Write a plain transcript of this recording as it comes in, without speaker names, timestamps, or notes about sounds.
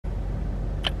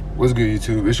What's good,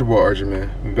 YouTube? It's your boy Archie,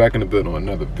 man. We're back in the building with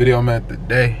another video, man.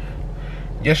 Today,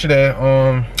 yesterday,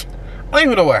 I don't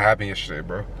even know what happened yesterday,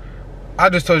 bro. I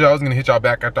just told you I was gonna hit y'all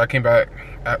back after I came back.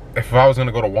 If I was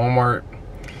gonna go to Walmart,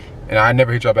 and I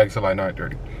never hit y'all back until like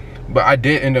 9:30. But I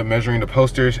did end up measuring the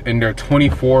posters, and they're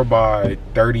 24 by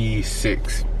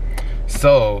 36.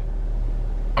 So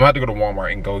I'm gonna have to go to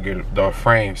Walmart and go get the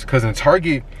frames, cause in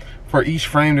Target, for each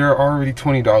frame, they're already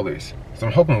 $20. So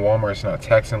I'm hoping Walmart's not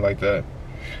taxing like that.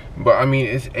 But I mean,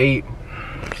 it's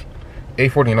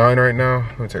 $8.49 right now.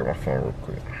 Let me take my phone real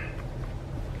quick.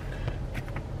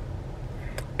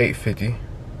 $8.50.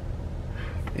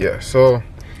 Yeah, so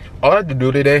all I have to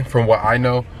do today, from what I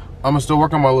know, I'm gonna still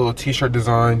work on my little t-shirt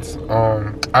designs.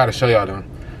 I had to show y'all them.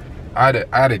 I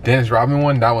had a Dennis Rodman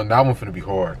one. That one finna be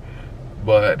hard.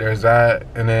 But there's that,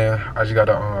 and then I just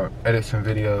gotta edit some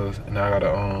videos, and I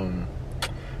gotta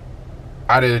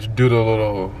I did do the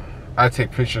little. I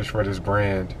take pictures for this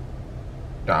brand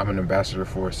that I'm an ambassador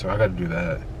for, so I gotta do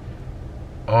that.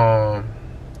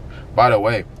 By the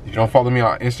way, if you don't follow me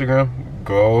on Instagram,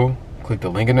 go click the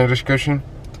link in the description.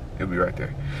 It'll be right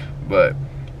there. But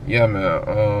yeah,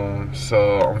 man.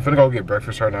 So I'm finna go get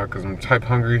breakfast right now because I'm type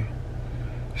hungry.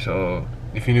 So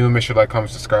if you're new, make sure to like,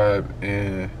 comment, subscribe,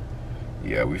 and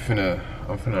yeah, where am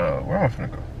I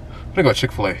finna go? I'm gonna go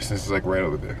Chick-fil-A since it's like right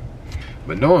over there.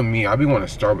 But knowing me, I be wanting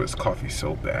Starbucks coffee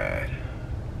so bad.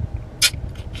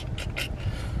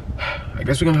 I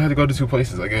guess we're gonna have to go to two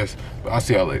places, I guess. But I'll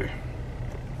see y'all later.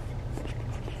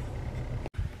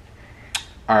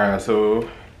 Alright, so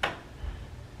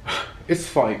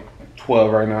it's like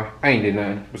 12 right now. I ain't did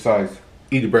nothing besides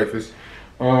eat the breakfast.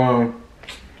 So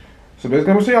basically I'm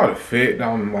gonna show y'all the fit that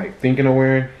I'm like thinking of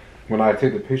wearing when I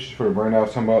take the pictures for the brand I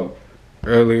was talking about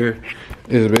earlier.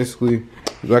 Is basically,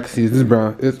 as I can see, this is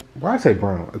brown. Why I say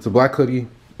brown? It's a black hoodie,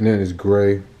 and then it's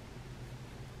gray.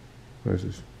 Where's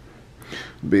this?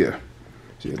 But yeah,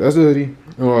 so yeah, that's the hoodie.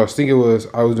 And what I was thinking was,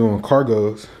 I was doing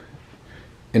cargos,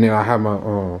 and then I have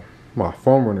my my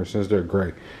foam runners since they're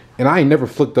gray, and I ain't never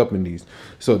flicked up in these.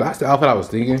 So that's the outfit I was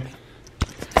thinking.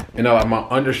 And my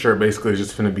undershirt basically is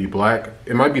just gonna be black.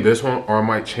 It might be this one, or I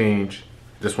might change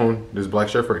this one, this black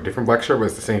shirt, for a different black shirt, but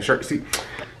it's the same shirt. See,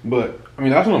 but I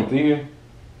mean, that's what I'm thinking.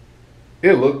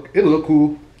 It look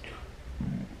cool.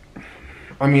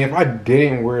 I mean, if I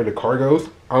didn't wear the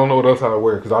cargos, I don't know what else I'd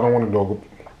wear, because I don't want to go.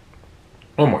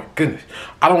 Oh my goodness,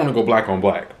 I don't want to go black on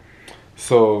black.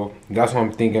 So that's what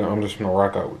I'm thinking. I'm just gonna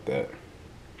rock out with that.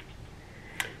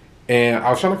 And I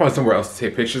was trying to find somewhere else to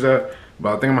take pictures at, but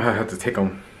I think I'm gonna have to take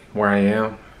them where I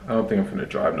am. I don't think I'm gonna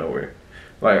drive nowhere.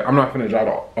 Like, I'm not gonna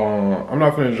drive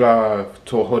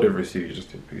to a whole different city just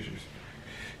to take pictures.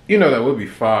 You know, that would be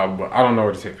fine, but I don't know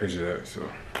where to take pictures at, so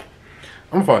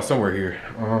I'm gonna find somewhere here.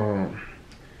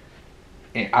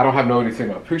 And I don't have nobody to take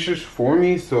my pictures for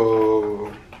me,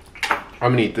 so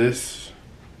I'm gonna need this.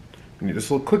 I need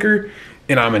this little clicker,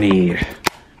 and I'm gonna need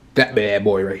that bad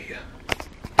boy right here.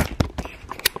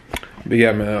 But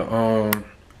yeah, man,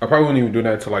 I probably wouldn't even do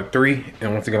that until like 3.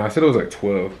 And once again, I said it was like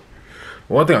 12.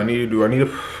 One thing I need to do,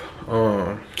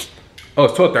 oh, it's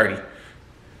 12:30.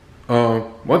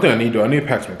 One thing I need to do, I need to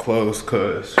pack some clothes,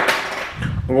 cause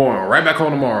I'm going right back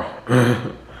home tomorrow.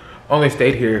 Only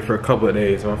stayed here for a couple of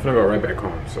days, so I'm gonna go right back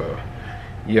home. So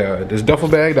yeah, this duffel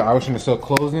bag that I was gonna sell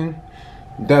clothes in,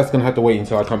 that's gonna have to wait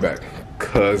until I come back,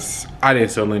 cause I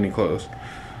didn't sell any clothes.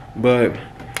 But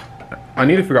I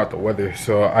need to figure out the weather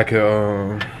so I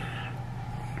could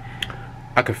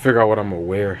figure out what I'm gonna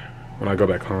wear when I go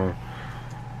back home.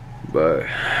 But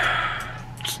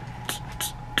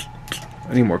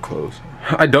I need more clothes.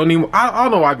 I don't know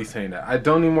why I be saying that. I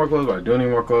don't need more clothes, but I do need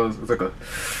more clothes. It's like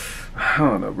I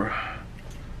don't know, bro.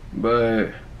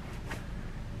 But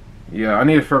yeah, I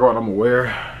need to figure out what I'm gonna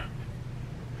wear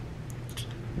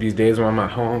these days when I'm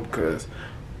at home, cause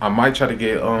I might try to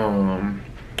get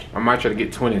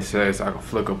twin sets so I can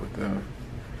flick up with them.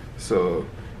 So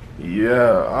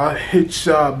yeah, I'll hit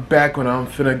y'all back when I'm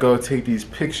finna go take these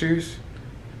pictures.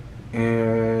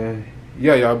 And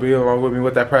yeah, y'all be along with me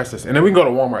with that process. And then we can go to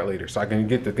Walmart later so I can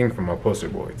get the thing from my poster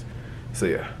boards. So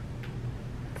yeah.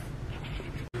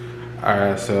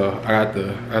 Alright, so I got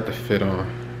the fit on.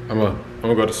 I'm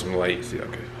gonna go to some lights. Yeah,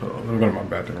 okay. Hold on. Let me go to my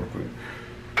bathroom real quick.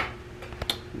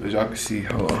 As y'all can see,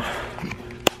 hold on.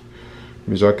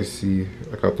 As y'all can see,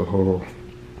 I got the whole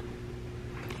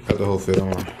fit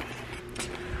on.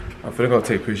 I'm finna go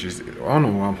take pictures. I don't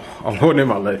know why I'm holding in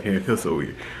my left hand. It feels so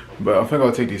weird. But I'm finna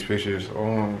go take these pictures.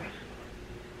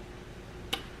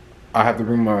 I have to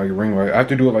bring my ring light. I have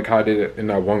to do it like how I did it in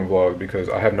that one vlog, because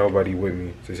I have nobody with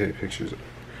me to take pictures.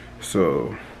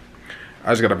 So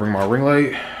I just gotta bring my ring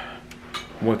light,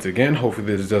 once again.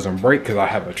 Hopefully this doesn't break because I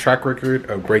have a track record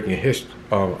of breaking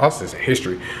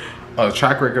a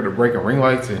track record of breaking ring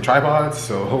lights and tripods.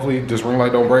 So hopefully this ring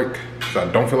light don't break because I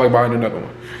don't feel like buying another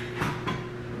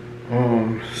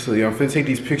one. So yeah, I'm finna take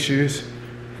these pictures.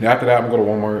 And after that, I'm gonna go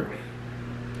to Walmart.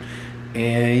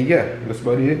 And yeah, that's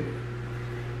about it.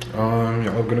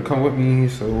 Y'all gonna come with me,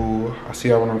 so I'll see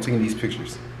y'all when I'm taking these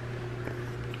pictures.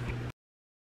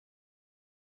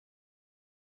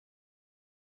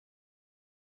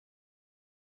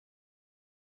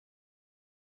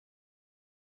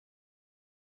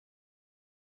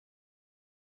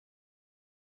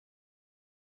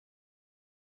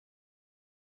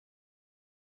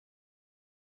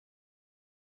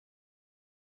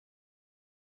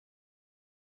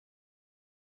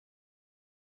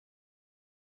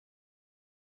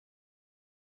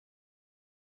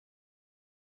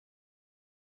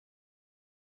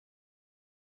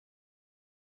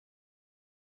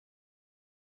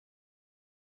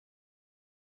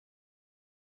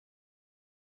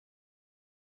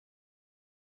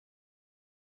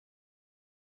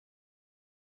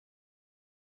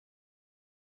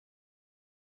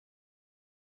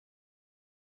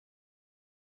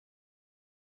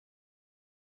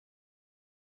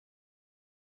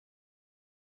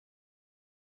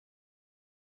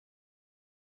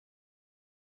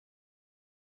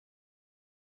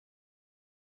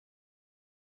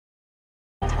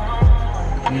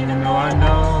 Even though I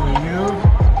know you,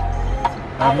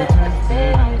 I've been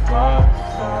twisted and for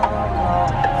so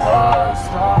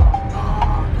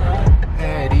long,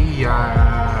 Eddie,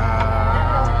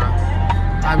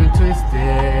 I've been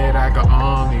twisted, I can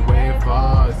only wait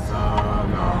for so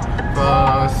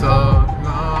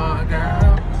long,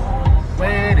 girl,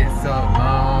 waited so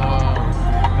long,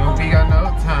 and we got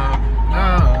no time, no.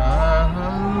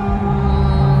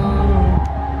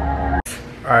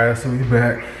 Alright, so we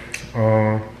back.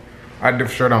 I had a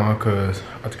different shirt on because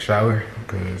I took a shower,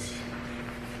 because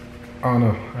I don't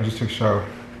know, I just took a shower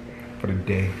for the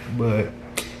day. But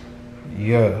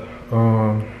yeah,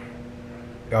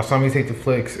 y'all saw me take the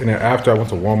flicks, and then after I went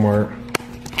to Walmart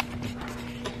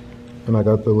and I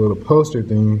got the little poster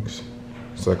things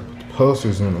so I could put the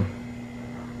posters in them.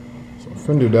 So I'm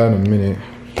finna do that in a minute.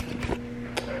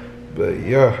 But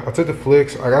yeah, I took the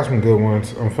flicks. I got some good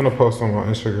ones. I'm finna post them on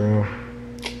Instagram.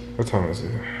 What time is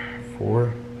it?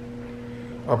 4?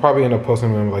 I'll probably end up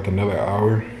posting them in like another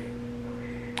hour.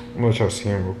 I'm gonna let y'all see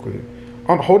them real quick.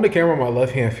 Holding the camera in my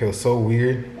left hand feels so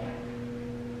weird.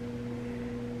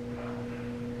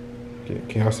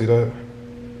 Can y'all see that?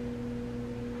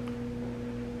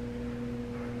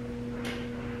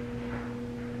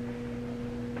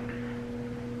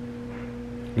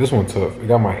 This one's tough. It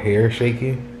got my hair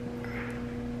shaky.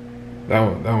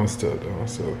 That one's tough though.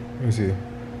 So let me see.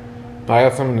 I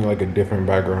have something like a different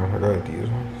background. I got these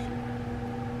ones.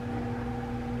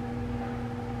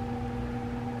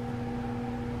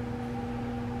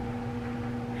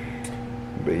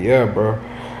 But yeah, bro.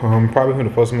 I'm probably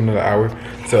gonna post them in another hour.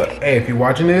 So hey, if you're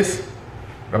watching this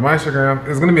on my Instagram,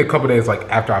 it's gonna be a couple days like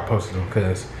after I posted them,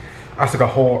 because I still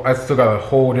got a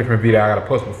whole different video I gotta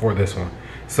post before this one.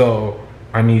 So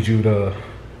I need you to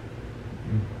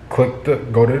go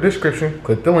to the description,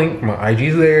 click the link. My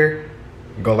IG's there.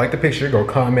 Go like the picture, go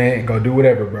comment, go do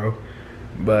whatever, bro.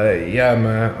 But yeah,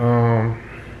 man.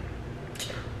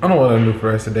 I don't know what I'm gonna do for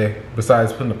the rest of the day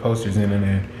besides putting the posters in and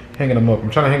then hanging them up. I'm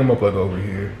trying to hang them up like over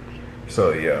here.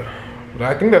 So yeah, but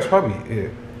I think that's probably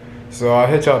it. So I'll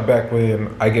hit y'all back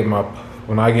when I get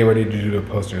ready to do the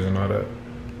posters and all that.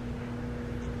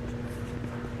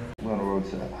 We're on the road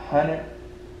to 100.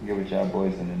 Get with y'all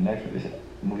boys in the next one. This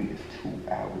movie is 2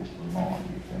 hours long,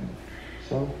 you feel me?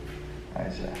 So,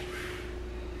 alright, y'all.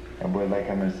 That boy like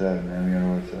how much up, man. We on the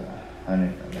road to 100. I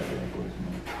love that boys,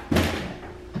 man.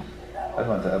 I just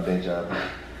wanted to update y'all.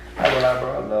 I ain't gonna lie, bro.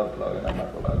 I love vlogging. I'm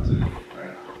not gonna lie to you.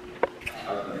 Right? I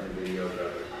love the video, bro.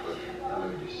 I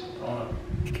love this.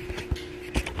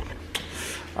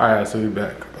 Alright, so we're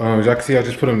back. As y'all can see, I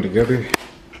just put them together.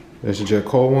 That's the J.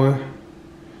 Cole one.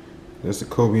 That's the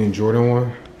Kobe and Jordan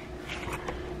one.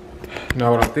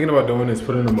 Now what I'm thinking about doing is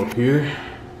putting them up here.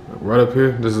 Right up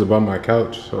here. This is above my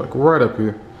couch. So like right up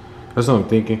here. That's what I'm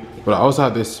thinking. But I also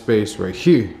have this space right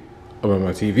here above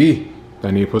my TV that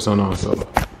I need to put something on. So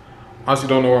I honestly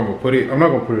don't know where I'm gonna put it. I'm not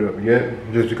gonna put it up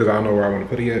yet, just because I don't know where I want to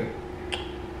put it yet.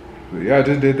 But yeah, I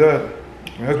just did that.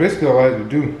 And that's basically all I had to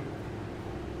do.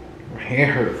 My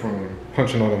hand hurt from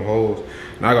punching all them holes.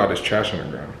 Now I got this trash on the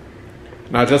ground.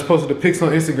 Now I just posted the pics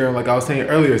on Instagram like I was saying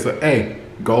earlier. So hey,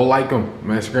 go like them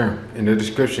on Instagram in the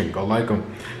description. Go like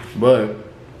them. But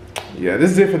yeah,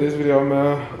 this is it for this video,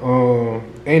 man.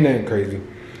 Ain't nothing crazy.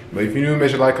 But if you're new, make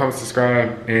sure to like, comment,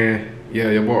 subscribe, and yeah,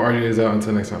 your boy Artie is out.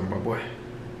 Until next time, my boy.